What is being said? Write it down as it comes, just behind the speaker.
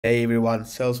Hey everyone,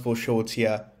 Salesforce Shorts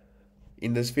here.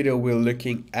 In this video, we're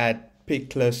looking at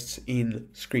pick lists in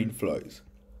ScreenFlows.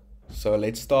 So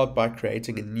let's start by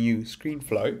creating a new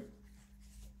ScreenFlow.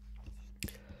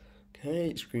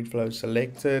 Okay, ScreenFlow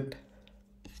selected.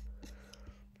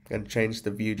 I'm going to change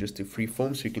the view just to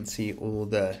freeform so you can see all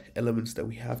the elements that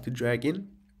we have to drag in.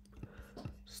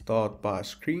 Start by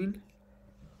screen.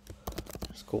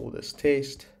 Let's call this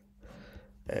test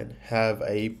and have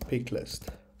a pick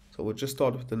list. So we'll just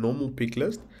start with the normal pick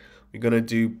list. We're going to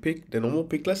do the normal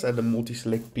pick list and the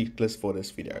multi-select pick list for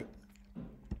this video.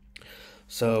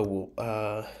 So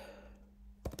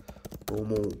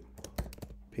normal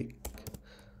pick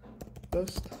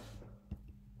list.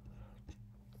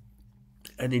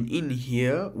 And then in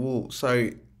here, so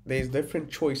there's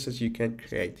different choices you can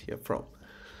create here from.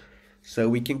 So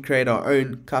we can create our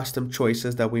own custom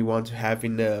choices that we want to have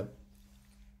in the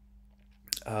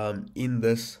in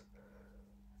this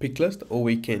pick list, or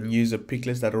we can use a pick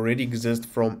list that already exists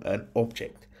from an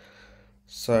object.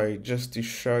 So just to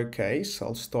showcase,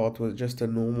 I'll start with just a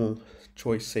normal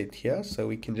choice set here. So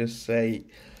we can just say,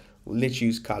 let's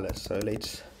use color. So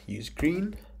let's use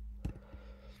green,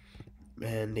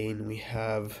 and then we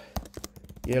have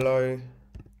yellow,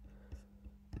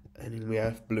 and then we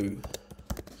have blue.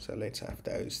 So let's have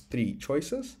those three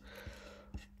choices.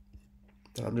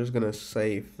 I'm just gonna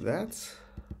save that.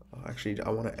 Actually, I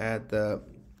want to add the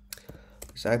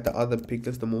other pick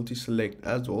list, the multi-select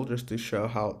as well, just to show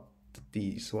how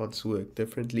these ones work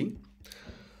differently.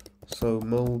 So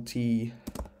multi-select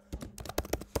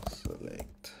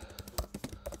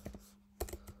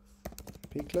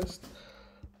pick list.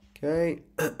 Okay,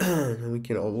 and we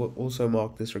can also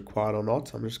mark this required or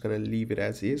not. I'm just going to leave it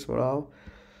as is for now.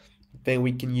 Then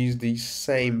we can use these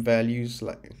same values,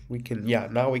 like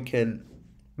now we can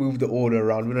move the order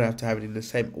around. We don't have to have it in the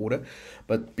same order,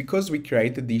 but because we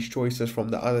created these choices from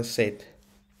the other set,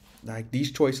 like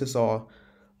these choices are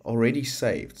already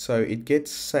saved, so it gets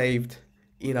saved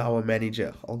in our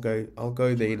manager. I'll go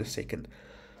there in a second.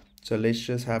 So let's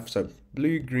just have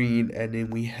blue, green, and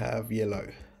then we have yellow.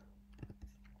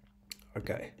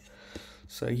 Okay,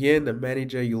 so here in the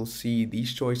manager you'll see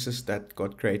these choices that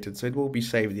got created, so it will be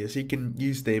saved here, so you can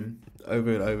use them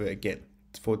over and over again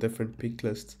for different pick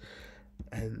lists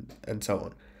and so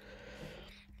on.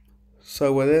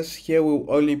 So with this here, we'll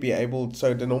only be able,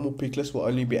 so the normal pick list will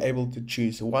only be able to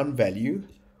choose one value,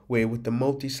 where with the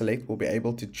multi-select we'll be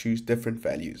able to choose different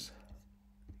values.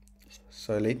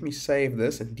 So let me save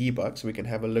this and debug so we can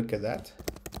have a look at that.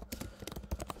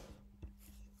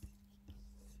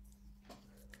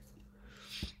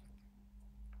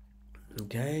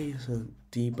 Okay, so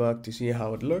debug to see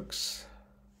how it looks.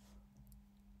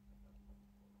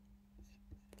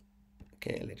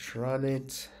 Okay, let's run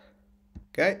it.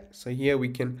 Okay, so here we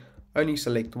can only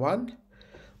select one,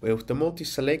 where with the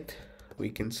multi-select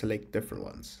we can select different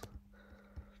ones.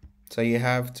 So you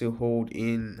have to hold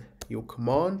in your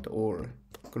command or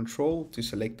control to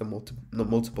select the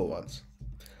multiple ones.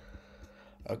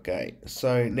 Okay,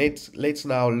 so let's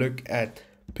now look at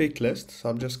pick list. So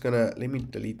I'm just gonna, let me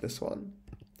delete this one.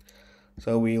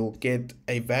 So we'll get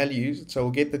a value, so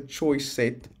we'll get the choice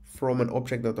set from an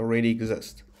object that already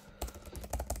exists.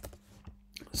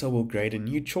 So we'll create a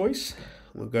new choice.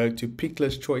 We'll go to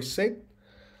Picklist choice set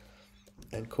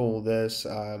and call this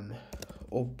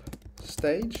op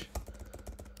stage.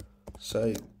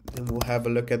 So then we'll have a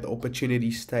look at the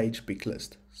opportunity stage pick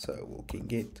list. So we can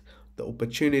get the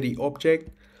opportunity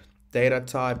object, data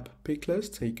type pick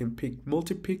list. So you can pick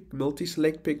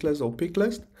multi-select pick list or pick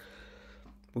list.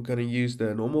 We're going to use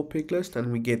the normal pick list,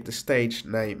 and we get the stage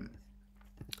name.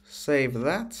 Save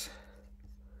that.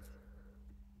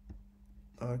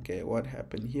 Okay, what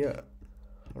happened here?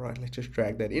 All right, let's just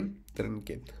drag that in. Didn't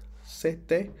get set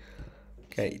there.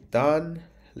 Okay, done.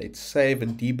 Let's save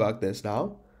and debug this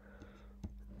now.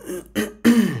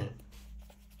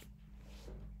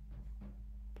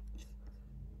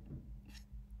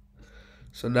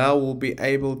 So now we'll be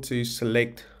able to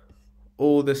select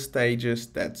all the stages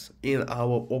that's in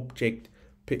our object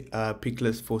pick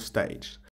list for stage.